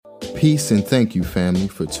Peace and thank you, family,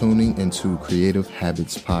 for tuning into Creative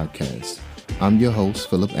Habits Podcast. I'm your host,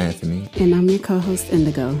 Philip Anthony. And I'm your co-host,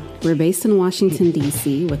 Indigo. We're based in Washington,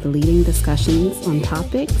 D.C., with leading discussions on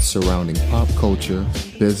topics surrounding pop culture,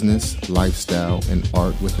 business, lifestyle, and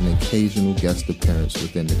art, with an occasional guest appearance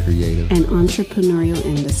within the creative and entrepreneurial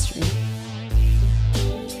industry.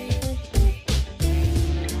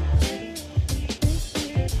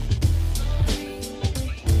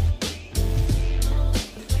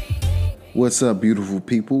 What's up, beautiful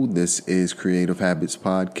people? This is Creative Habits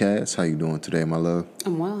Podcast. How you doing today, my love?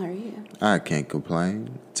 I'm well. How are you? I can't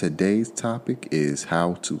complain. Today's topic is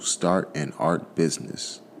how to start an art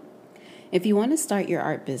business. If you want to start your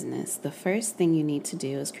art business, the first thing you need to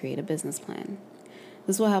do is create a business plan.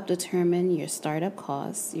 This will help determine your startup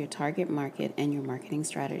costs, your target market, and your marketing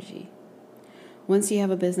strategy. Once you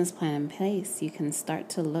have a business plan in place, you can start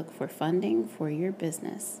to look for funding for your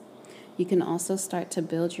business. You can also start to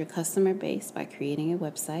build your customer base by creating a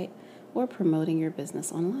website or promoting your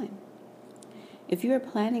business online. If you are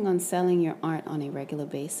planning on selling your art on a regular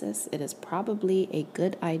basis, it is probably a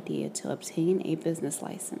good idea to obtain a business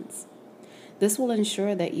license. This will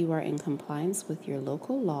ensure that you are in compliance with your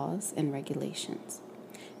local laws and regulations,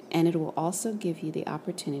 and it will also give you the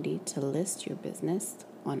opportunity to list your business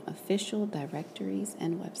on official directories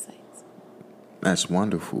and websites. That's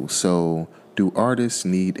wonderful. So, do artists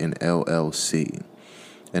need an LLC?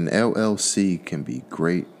 An LLC can be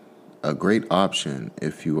a great option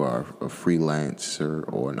if you are a freelancer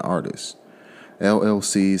or an artist.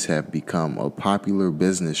 LLCs have become a popular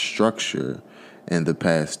business structure in the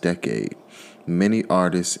past decade. Many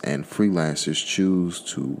artists and freelancers choose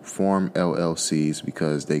to form LLCs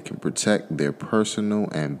because they can protect their personal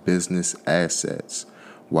and business assets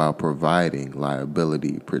while providing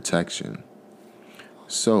liability protection.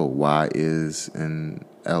 So, why is an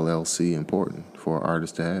LLC important for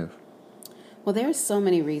artists to have? Well, there are so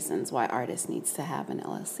many reasons why artists needs to have an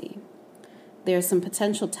LLC. There are some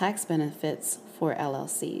potential tax benefits for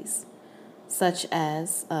LLCs, such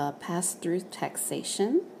as pass-through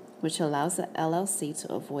taxation, which allows the LLC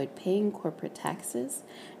to avoid paying corporate taxes,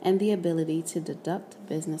 and the ability to deduct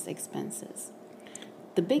business expenses.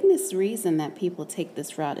 The biggest reason that people take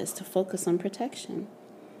this route is to focus on protection.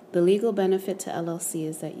 The legal benefit to LLC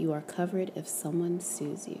is that you are covered if someone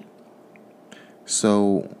sues you.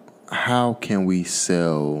 So, how can we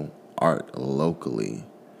sell art locally?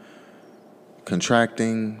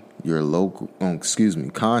 Contacting your local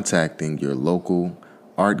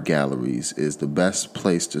art galleries is the best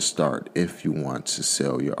place to start if you want to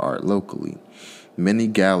sell your art locally. Many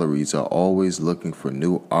galleries are always looking for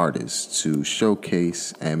new artists to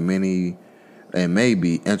showcase and may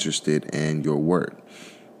be interested in your work.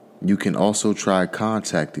 You can also try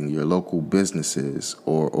contacting your local businesses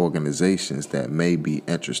or organizations that may be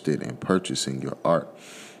interested in purchasing your art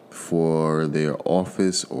for their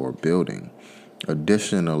office or building.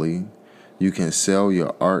 Additionally, you can sell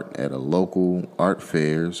your art at a local art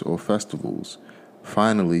fairs or festivals.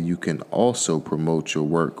 Finally, you can also promote your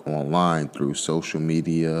work online through social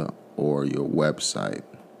media or your website.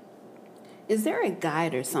 Is there a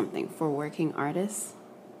guide or something for working artists?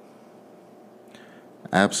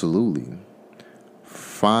 Absolutely.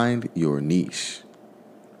 Find your niche.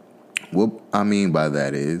 What I mean by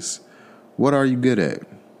that is, what are you good at?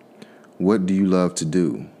 What do you love to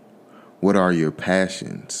do? What are your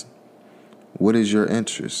passions? What is your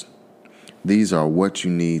interest? These are what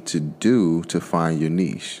you need to do to find your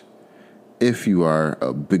niche. If you are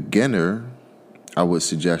a beginner, I would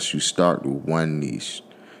suggest you start with one niche.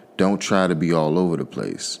 Don't try to be all over the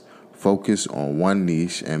place. Focus on one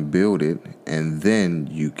niche and build it, and then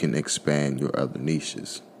you can expand your other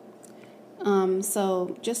niches.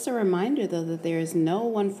 So just a reminder, though, that there is no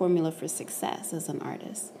one formula for success as an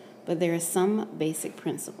artist, but there are some basic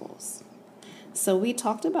principles. So we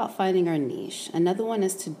talked about finding our niche. Another one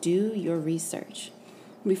is to do your research.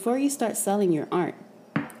 Before you start selling your art,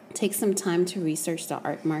 take some time to research the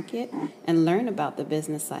art market and learn about the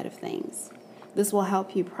business side of things. This will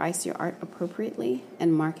help you price your art appropriately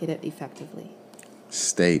and market it effectively.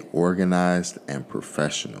 Stay organized and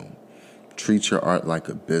professional. Treat your art like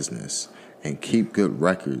a business and keep good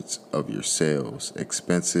records of your sales,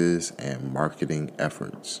 expenses, and marketing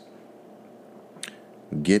efforts.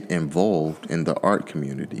 Get involved in the art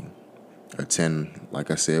community. Attend, like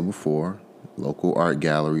I said before, local art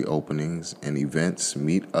gallery openings and events,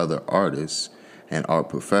 meet other artists and art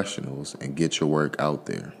professionals, and get your work out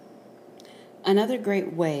there. Another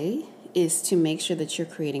great way is to make sure that you're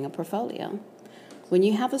creating a portfolio. When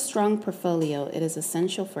you have a strong portfolio, it is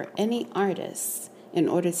essential for any artist in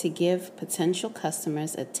order to give potential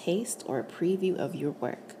customers a taste or a preview of your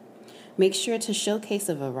work. Make sure to showcase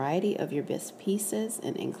a variety of your best pieces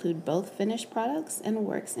and include both finished products and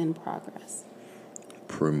works in progress.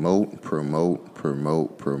 Promote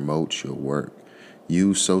your work.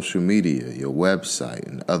 Use social media, your website,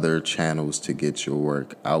 and other channels to get your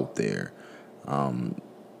work out there.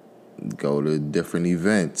 Go to different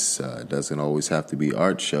events. It doesn't always have to be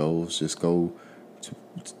art shows. Just go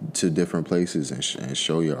to different places and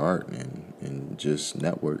show your art and just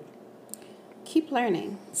network. Keep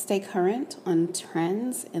learning. Stay current on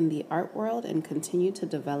trends in the art world and continue to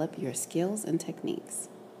develop your skills and techniques.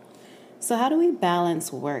 So, how do we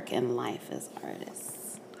balance work and life as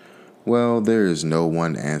artists? Well, there is no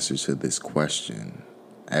one answer to this question,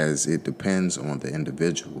 as it depends on the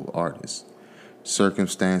individual artist,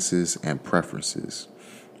 circumstances, and preferences.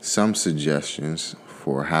 Some suggestions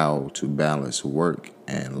for how to balance work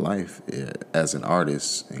and life as an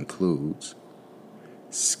artist includes: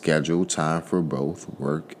 schedule time for both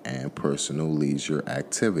work and personal leisure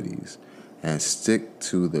activities, and stick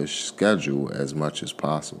to the schedule as much as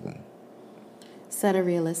possible. Set a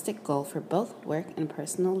realistic goal for both work and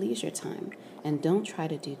personal leisure time, and don't try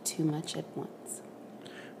to do too much at once.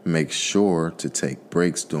 Make sure to take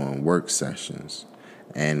breaks during work sessions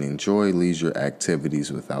and enjoy leisure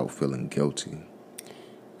activities without feeling guilty.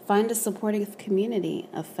 Find a supportive community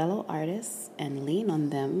of fellow artists and lean on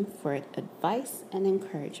them for advice and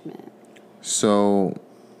encouragement. So,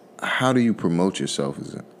 how do you promote yourself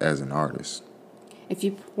as an artist? If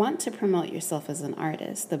you want to promote yourself as an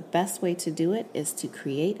artist, the best way to do it is to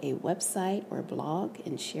create a website or blog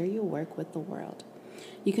and share your work with the world.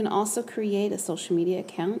 You can also create a social media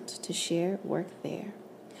account to share work there.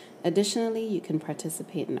 Additionally, you can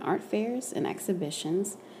participate in art fairs and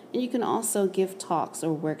exhibitions, and you can also give talks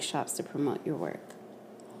or workshops to promote your work.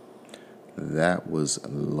 That was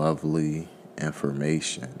lovely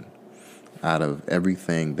information. Out of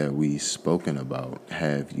everything that we've spoken about,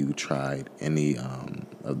 have you tried any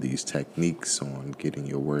of these techniques on getting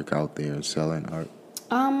your work out there and selling art?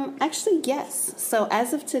 Actually, yes. So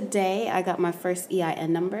as of today, I got my first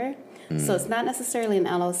EIN number. So it's not necessarily an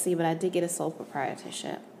LLC, but I did get a sole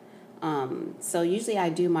proprietorship. So usually I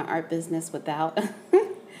do my art business without,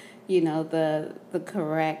 the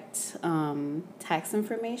correct tax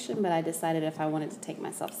information. But I decided if I wanted to take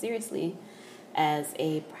myself seriously as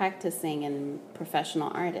a practicing and professional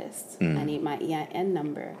artist, I need my EIN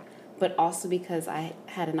number. But also because I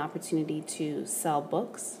had an opportunity to sell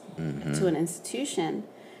books to an institution,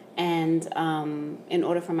 and in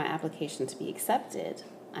order for my application to be accepted,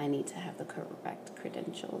 I need to have the correct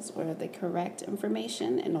credentials or the correct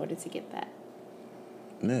information in order to get that.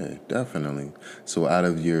 Yeah, definitely. So out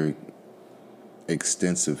of your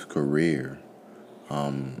extensive career,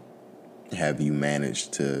 have you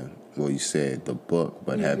managed to, well, you said the book,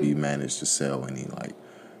 but have you managed to sell any like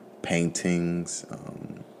paintings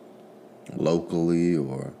locally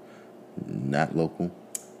or not local?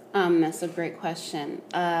 That's a great question.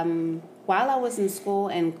 While I was in school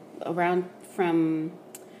and around from,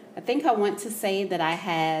 I think I want to say that I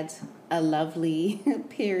had a lovely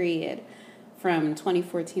period from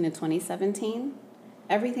 2014 to 2017.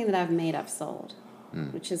 Everything that I've made, I've sold,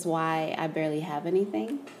 which is why I barely have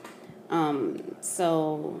anything.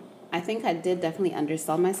 So I think I did definitely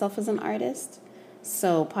undersell myself as an artist.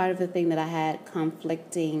 So part of the thing that I had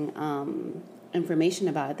conflicting information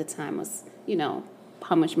about at the time was,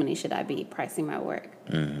 how much money should I be pricing my work?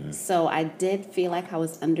 So I did feel like I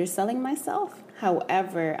was underselling myself.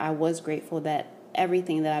 However, I was grateful that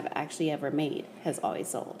everything that I've actually ever made has always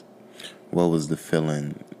sold. What was the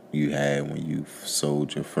feeling you had when you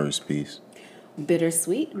sold your first piece?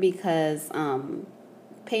 Bittersweet, because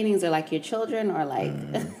paintings are like your children or like,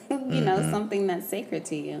 something that's sacred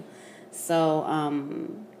to you. So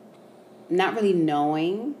not really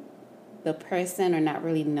knowing the person or not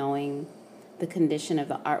really knowing the condition of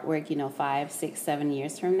the artwork, 5, 6, 7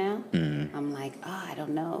 years from now, I'm like, I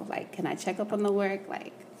don't know. Like, can I check up on the work?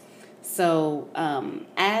 So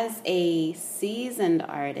as a seasoned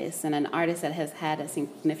artist and an artist that has had a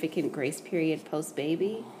significant grace period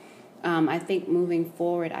post-baby, I think moving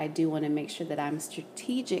forward, I do want to make sure that I'm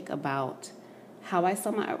strategic about how I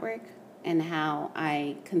sell my artwork and how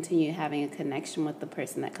I continue having a connection with the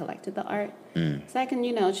person that collected the art. So I can,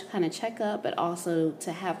 kind of check up, but also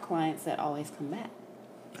to have clients that always come back.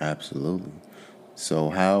 Absolutely. So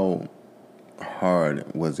how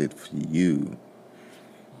hard was it for you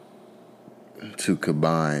to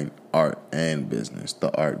combine art and business,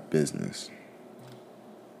 the art business?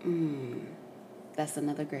 That's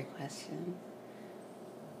another great question.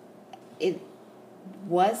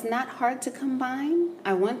 was not hard to combine.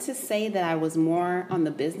 I want to say that I was more on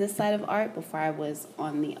the business side of art before I was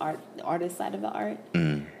on the artist side of the art.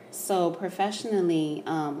 So professionally,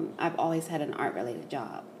 I've always had an art-related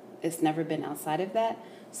job. It's never been outside of that.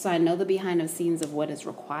 So I know the behind the scenes of what is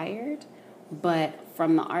required, but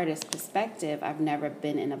from the artist's perspective, I've never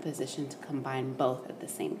been in a position to combine both at the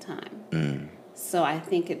same time. So I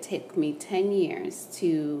think it took me 10 years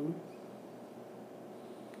to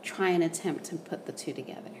try and attempt to put the two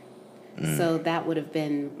together. So that would have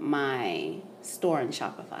been my store and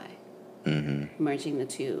Shopify, merging the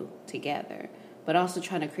two together, but also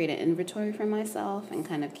trying to create an inventory for myself and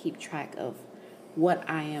kind of keep track of what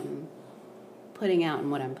I am putting out and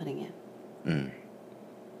what I'm putting in,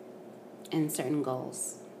 and certain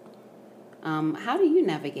goals. How do you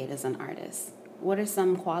navigate as an artist? What are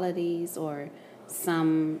some qualities or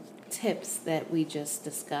some tips that we just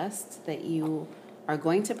discussed that you are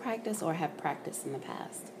going to practice or have practiced in the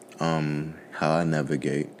past? How I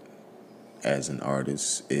navigate as an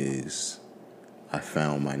artist is I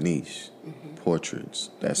found my niche, portraits.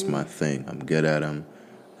 That's my thing. I'm good at them.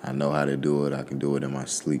 I know how to do it. I can do it in my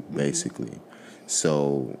sleep, basically.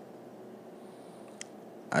 So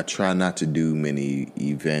I try not to do many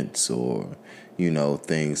events or,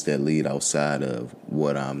 things that lead outside of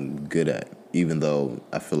what I'm good at, even though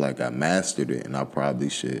I feel like I mastered it and I probably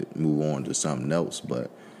should move on to something else. But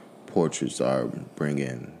portraits are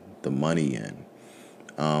bringing the money in.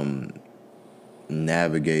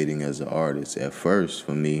 Navigating as an artist, at first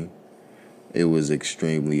for me, it was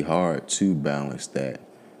extremely hard to balance that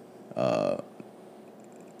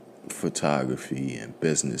photography and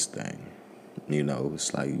business thing.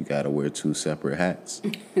 It's like you gotta wear two separate hats.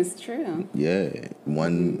 It's true. Yeah,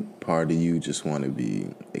 one part of you just want to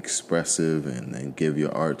be expressive and give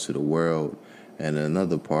your art to the world, and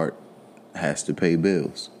another part has to pay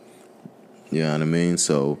bills. You know what I mean?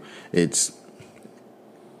 So it's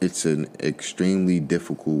an extremely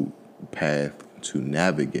difficult path to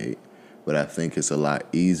navigate, but I think it's a lot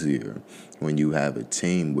easier when you have a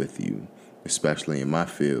team with you, especially in my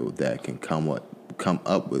field, that can come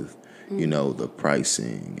up with, the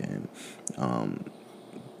pricing and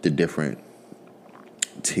the different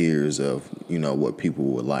tiers of, what people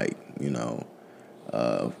would like,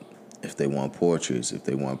 if they want portraits, if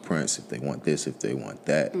they want prints, if they want this, if they want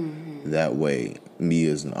that. That way, me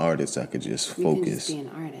as an artist, I could just focus. You can just be an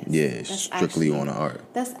artist. Yeah, That's strictly actually, on the art.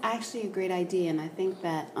 That's actually a great idea, and I think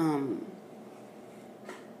that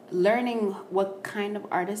learning what kind of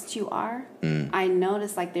artist you are, I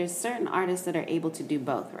notice like there's certain artists that are able to do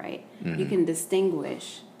both, right? You can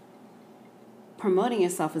distinguish promoting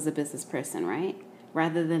yourself as a business person, right?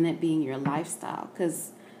 Rather than it being your lifestyle.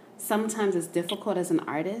 Because sometimes it's difficult as an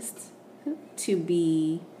artist to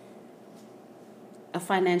be a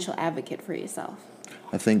financial advocate for yourself.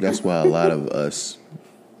 I think that's why a lot of us,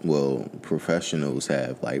 professionals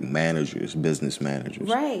have like managers, business managers.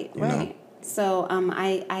 Right. So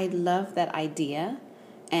I love that idea.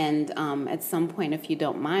 And at some point, if you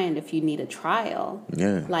don't mind, if you need a trial,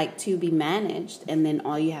 like to be managed, and then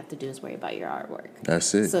all you have to do is worry about your artwork.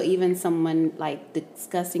 That's it. So even someone like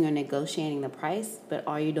discussing or negotiating the price, but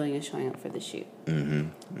all you're doing is showing up for the shoot.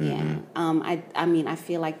 Yeah. I mean, I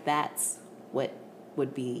feel like that's what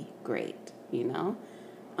would be great,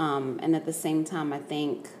 And at the same time, I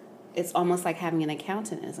think it's almost like having an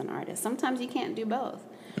accountant as an artist. Sometimes you can't do both.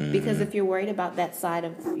 Because if you're worried about that side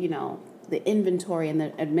of, the inventory and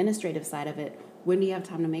the administrative side of it, when do you have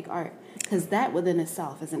time to make art? Because that within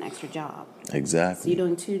itself is an extra job. Exactly. So you're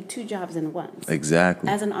doing two jobs in once. Exactly.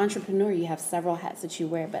 As an entrepreneur, you have several hats that you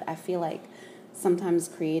wear, but I feel like sometimes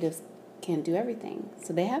creatives can't do everything.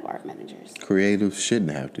 So they have art managers. Creatives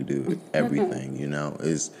shouldn't have to do everything,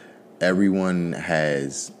 everyone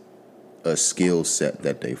has a skill set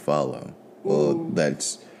that they follow.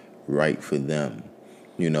 That's right for them.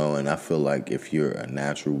 And I feel like if you're a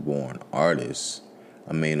natural born artist,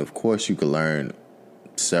 I mean, of course you can learn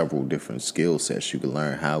several different skill sets. You can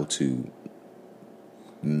learn how to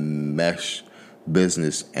mesh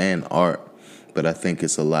business and art, but I think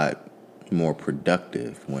it's a lot more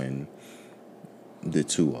productive when the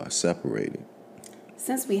two are separated.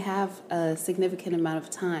 Since we have a significant amount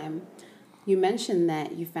of time, you mentioned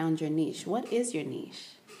that you found your niche. What is your niche?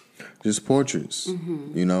 Just portraits,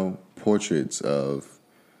 portraits of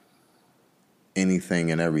anything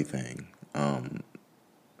and everything.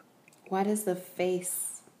 Why is the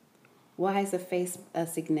face a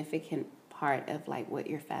significant part of like what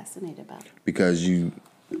you're fascinated about? Because you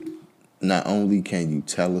not only can you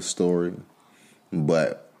tell a story,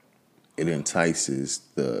 but it entices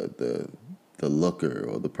the looker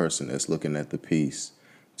or the person that's looking at the piece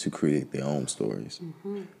to create their own stories.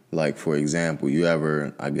 Like, for example, you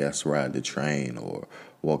ever, I guess, ride the train or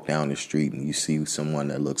walk down the street and you see someone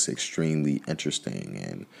that looks extremely interesting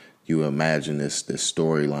and you imagine this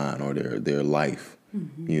storyline or their life,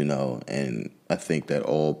 and I think that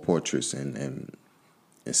all portraits and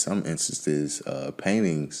in some instances,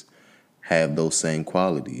 paintings have those same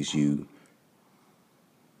qualities. You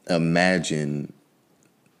imagine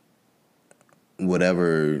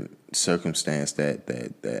whatever circumstance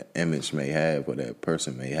that image may have or that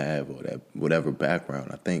person may have or that whatever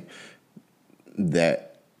background. I think that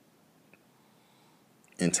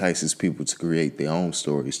entices people to create their own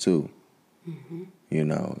stories too.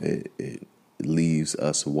 It leaves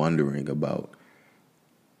us wondering about,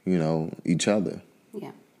 each other.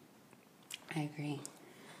 Yeah, I agree.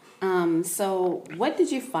 So what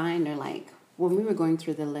did you find, or like when we were going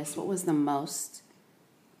through the list, what was the most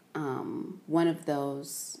one of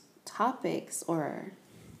those topics or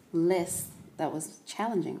lists that was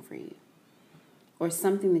challenging for you, or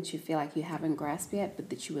something that you feel like you haven't grasped yet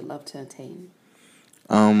but that you would love to attain?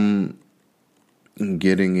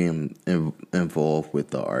 Getting involved with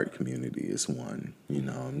the art community is one.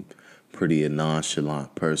 I'm pretty a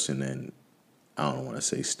nonchalant person, and I don't want to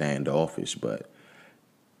say standoffish, but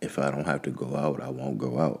if I don't have to go out, I won't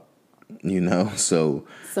go out. So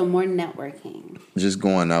more networking. Just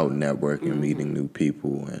going out, networking, meeting new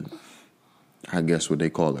people, and I guess what they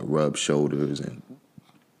call it, rub shoulders, and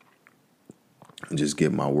just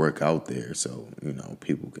get my work out there so,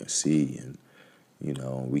 people can see, and,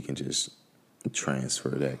 we can just transfer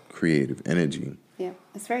that creative energy. Yeah,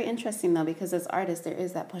 it's very interesting, though, because as artists, there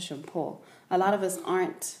is that push and pull. A lot of us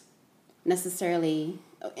aren't necessarily,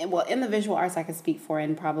 well, in the visual arts I can speak for,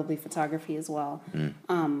 and probably photography as well.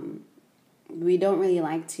 We don't really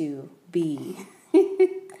like to be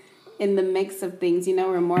in the mix of things.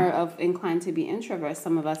 We're more of inclined to be introverts.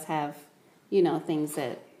 Some of us have, things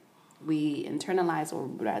that we internalize or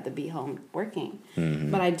would rather be home working.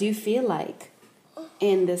 But I do feel like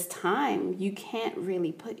in this time, you can't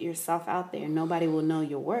really put yourself out there. Nobody will know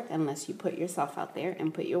your work unless you put yourself out there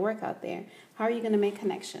and put your work out there. How are you going to make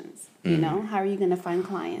connections? How are you going to find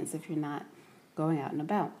clients if you're not going out and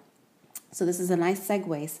about? So this is a nice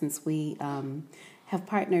segue, since we have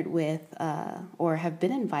partnered with or have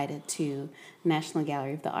been invited to National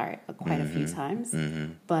Gallery of the Art quite a few times.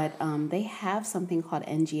 But they have something called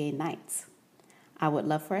NGA Nights. I would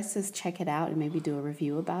love for us to check it out and maybe do a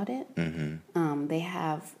review about it. They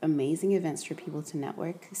have amazing events for people to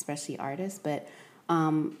network, especially artists, but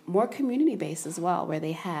more community-based as well, where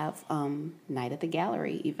they have Night at the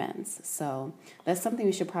Gallery events. So that's something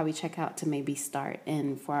we should probably check out to maybe start,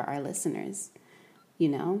 and for our listeners,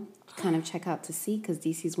 kind of check out to see, because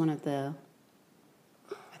DC is one of the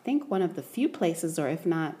few places, or if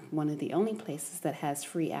not one of the only places, that has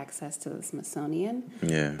free access to the Smithsonian.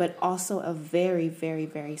 Yeah. But also a very, very,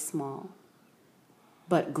 very small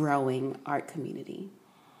but growing art community.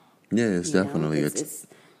 Yeah, it's definitely it's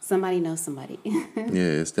somebody knows somebody. Yeah,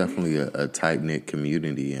 it's definitely a tight-knit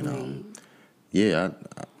community, and yeah,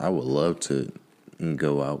 I would love to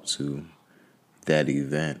go out to that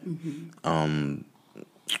event.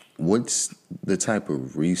 What's the type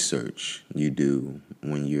of research you do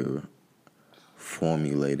when you're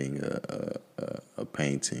formulating a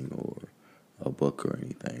painting or a book or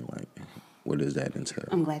anything? Like, what does that entail?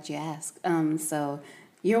 I'm glad you asked. So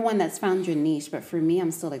you're one that's found your niche, but for me,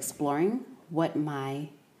 I'm still exploring what my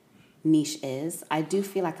niche is. I do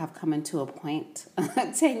feel like I've come into a point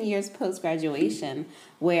 10 years post-graduation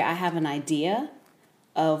where I have an idea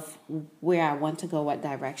of where I want to go, what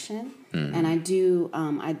direction. And I do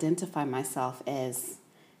identify myself as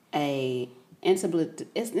a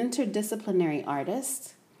interdisciplinary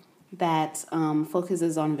artist that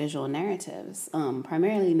focuses on visual narratives,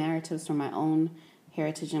 primarily narratives from my own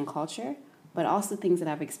heritage and culture, but also things that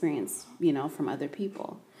I've experienced, from other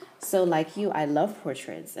people. So like you, I love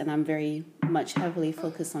portraits, and I'm very much heavily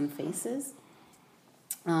focused on faces,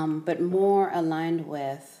 but more aligned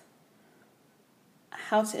with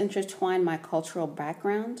how to intertwine my cultural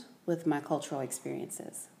background with my cultural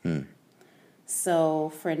experiences. So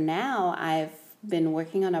for now, I've been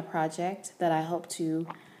working on a project that I hope to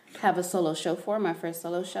have a solo show for, my first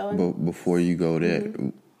solo show. But before you go there,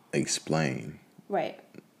 explain. Right.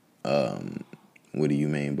 What do you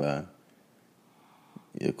mean by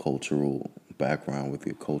your cultural background with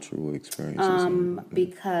your cultural experiences?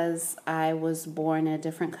 Because I was born in a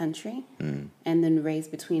different country and then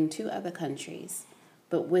raised between two other countries.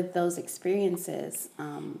 But with those experiences,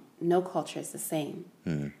 no culture is the same.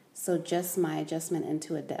 So just my adjustment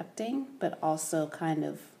into adapting, but also kind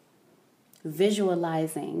of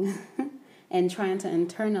visualizing and trying to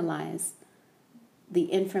internalize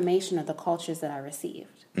the information of the cultures that I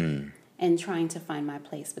received, and trying to find my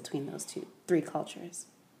place between those three cultures.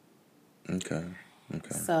 Okay.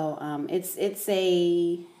 So it's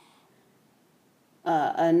a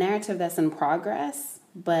narrative that's in progress,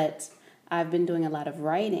 but I've been doing a lot of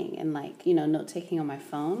writing and note taking on my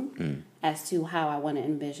phone as to how I want to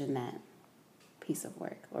envision that piece of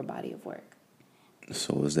work or body of work.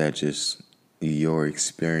 So is that just your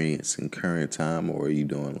experience in current time, or are you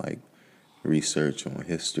doing like research on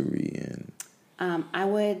history and? I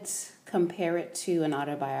would compare it to an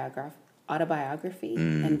autobiography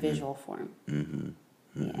in visual form.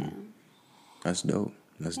 Yeah. That's dope.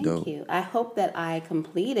 Thank you. I hope that I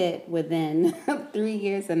complete it within 3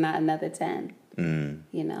 years and not another 10.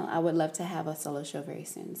 I would love to have a solo show very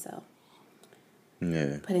soon. So,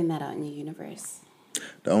 yeah, putting that out in the universe.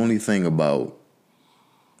 The only thing about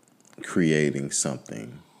creating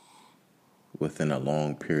something within a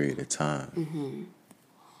long period of time,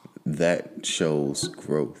 that shows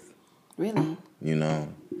growth. Really?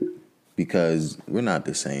 Because we're not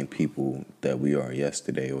the same people that we are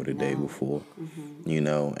yesterday or the day before,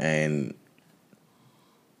 and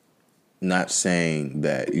not saying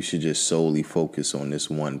that you should just solely focus on this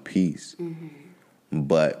one piece,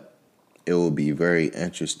 but it will be very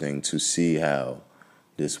interesting to see how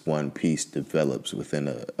this one piece develops within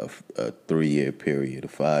a 3-year period, a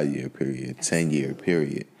 5-year period, 10-year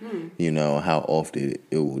period. How often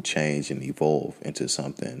it will change and evolve into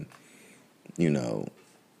something,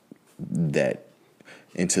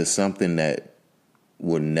 that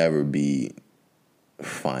would never be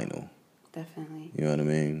final. Definitely. You know what I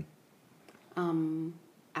mean?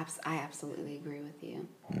 I absolutely agree with you.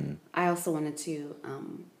 I also wanted to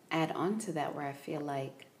add on to that, where I feel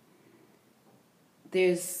like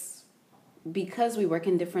because we work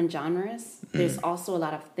in different genres, there's also a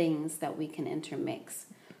lot of things that we can intermix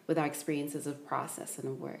with our experiences of process and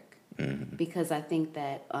of work. Because I think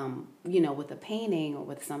that, with a painting or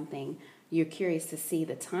with something, you're curious to see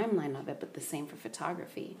the timeline of it, but the same for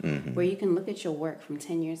photography, where you can look at your work from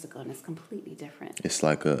 10 years ago and it's completely different. It's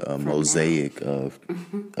like a mosaic of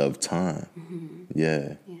time.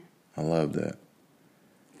 Yeah. I love that.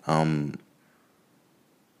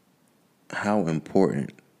 How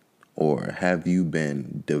important, or have you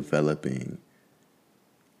been developing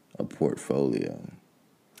a portfolio?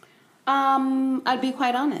 I'd be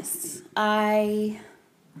quite honest.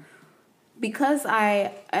 Because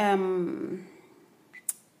I am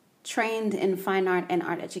trained in fine art and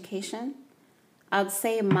art education, I'd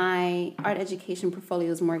say my art education portfolio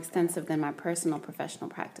is more extensive than my personal professional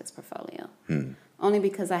practice portfolio. Only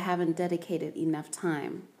because I haven't dedicated enough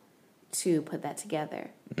time to put that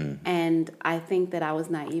together. And I think that I was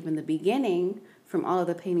naive in the beginning from all of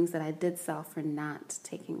the paintings that I did sell for not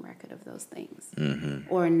taking record of those things.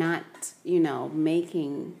 Or not,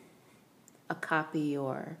 making a copy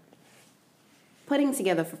or putting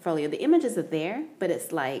together a portfolio. The images are there, but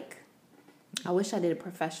it's like, I wish I did it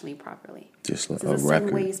professionally properly. Just like There's a a certain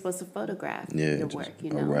record. way you're supposed to photograph your work,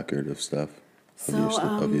 A record of stuff. So,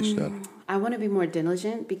 of your stuff. I want to be more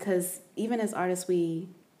diligent, because even as artists, we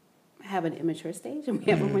have an immature stage and we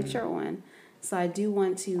have a mature one. So I do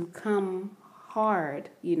want to come hard,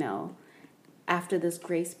 after this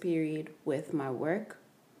grace period with my work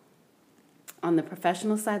on the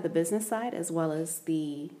professional side, the business side, as well as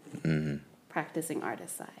the practicing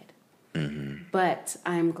artist side. But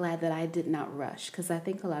I'm glad that I did not rush, because I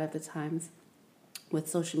think a lot of the times with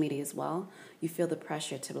social media as well, you feel the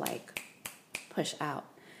pressure to push out.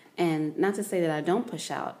 And not to say that I don't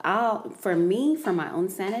push out. For my own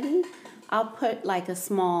sanity, I'll put a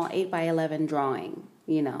small 8x11 drawing,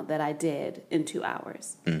 that I did in 2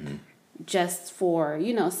 hours. Just for,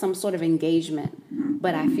 some sort of engagement.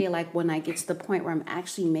 But I feel like when I get to the point where I'm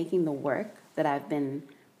actually making the work that I've been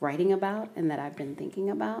writing about and that I've been thinking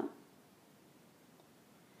about,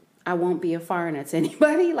 I won't be a foreigner to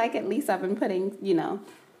anybody. At least I've been putting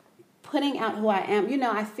out who I am.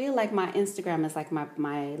 I feel like my Instagram is like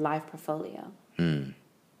my live portfolio.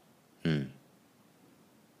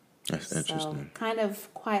 That's interesting. So kind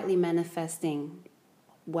of quietly manifesting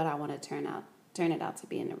what I want to turn it out to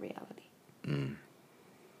be in a reality.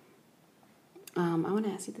 I want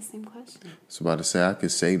to ask you the same question. So about to say, I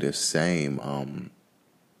could say the same.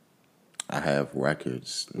 I have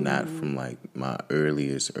records, not from my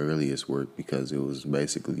earliest work, because it was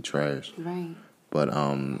basically trash. Right. But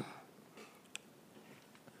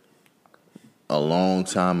a long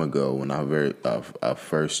time ago, when I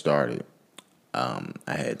first started, I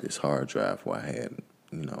had this hard drive where I had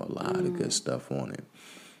a lot of good stuff on it,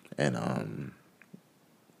 and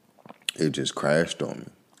it just crashed on me.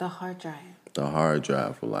 The hard drive. the hard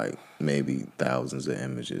drive for like maybe thousands of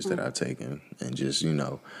images that I've taken, and just,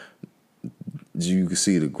 you can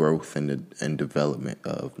see the growth and development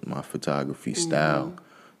of my photography style.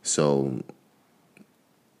 So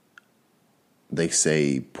they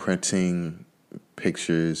say printing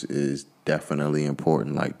pictures is definitely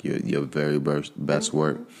important, like your very best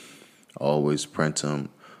work. Always print them.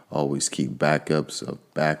 Always keep backups of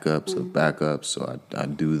backups of backups. So I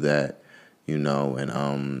do that, and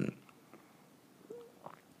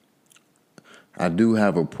I do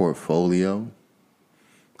have a portfolio,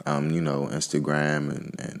 Instagram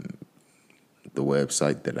and the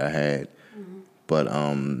website that I had, but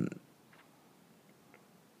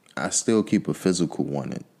I still keep a physical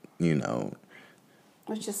one,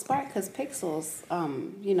 Which is smart because pixels,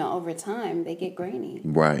 over time they get grainy.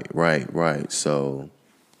 Right. So,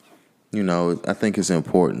 I think it's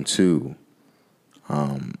important to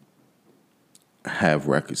have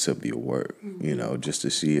records of your work, just to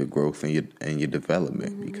see your growth and your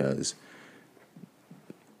development, because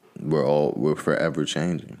we're forever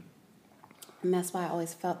changing. And that's why I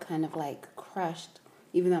always felt kind of like crushed.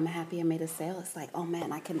 Even though I'm happy I made a sale, it's like, oh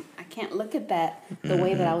man, I can't look at that the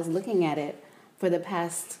way that I was looking at it for the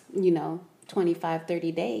past, 25,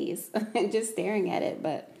 30 days, just staring at it.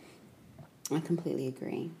 But I completely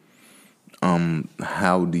agree.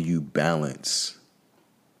 How do you balance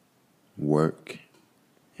work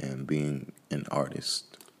and being an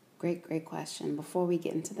artist? Great question. Before we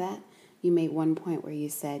get into that, you made one point where you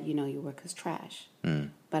said, your work is trash.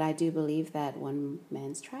 But I do believe that one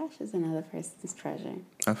man's trash is another person's treasure.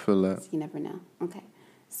 I feel that. So you never know. Okay.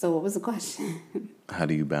 So what was the question? How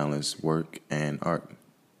do you balance work and art?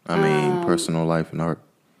 I mean, personal life and art.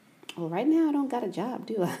 Well, right now I don't got a job,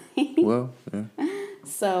 do I? Well, yeah.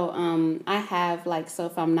 So I have so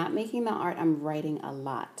if I'm not making the art, I'm writing a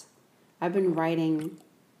lot. I've been writing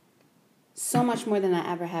so much more than I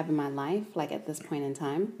ever have in my life, at this point in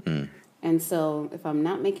time. And so if I'm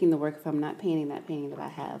not making the work, if I'm not painting that painting that I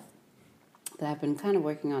have, that I've been kind of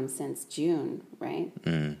working on since June, right?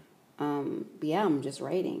 I'm just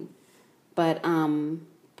writing. But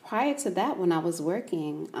prior to that, when I was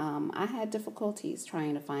working, I had difficulties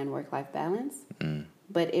trying to find work-life balance.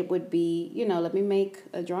 But it would be, let me make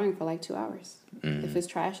a drawing for 2 hours. If it's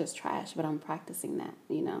trash, it's trash. But I'm practicing that,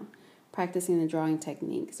 practicing the drawing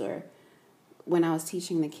techniques. Or when I was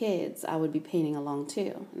teaching the kids, I would be painting along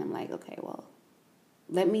too. And I'm like, okay, well,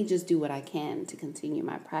 let me just do what I can to continue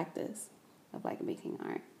my practice of making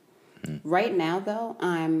art. Right now, though,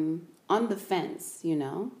 I'm on the fence,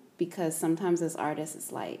 because sometimes as artists,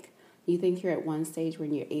 it's you think you're at one stage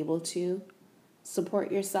when you're able to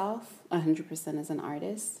support yourself 100% as an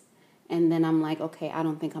artist. And then I'm like, okay, I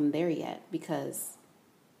don't think I'm there yet because,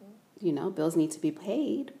 bills need to be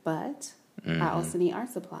paid, but I also need art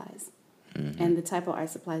supplies. And the type of art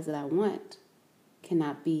supplies that I want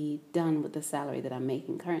cannot be done with the salary that I'm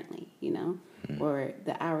making currently, or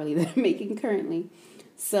the hourly that I'm making currently.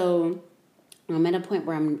 So I'm at a point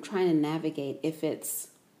where I'm trying to navigate if it's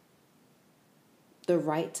the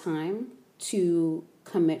right time to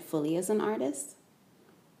commit fully as an artist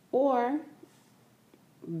or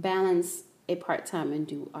balance a part-time and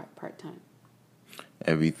do art part-time.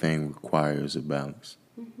 Everything requires a balance.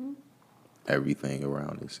 Everything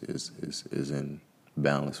around us is in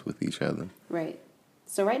balance with each other. Right.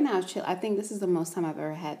 So right now, I think this is the most time I've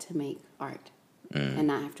ever had to make art and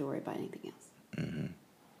not have to worry about anything else.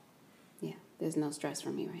 Yeah, there's no stress for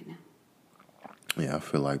me right now. Yeah, I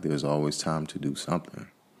feel like there's always time to do something.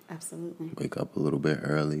 Absolutely. Wake up a little bit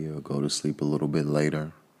earlier, go to sleep a little bit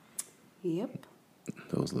later. Yep.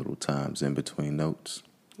 Those little times in between notes.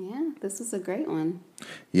 Yeah, this is a great one.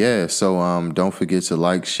 Yeah, so don't forget to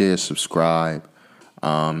like, share, subscribe.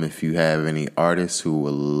 If you have any artists who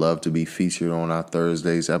would love to be featured on our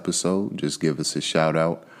Thursday's episode, just give us a shout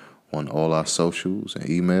out on all our socials and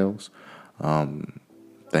emails.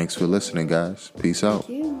 Thanks for listening, guys. Peace out.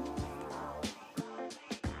 Thank you.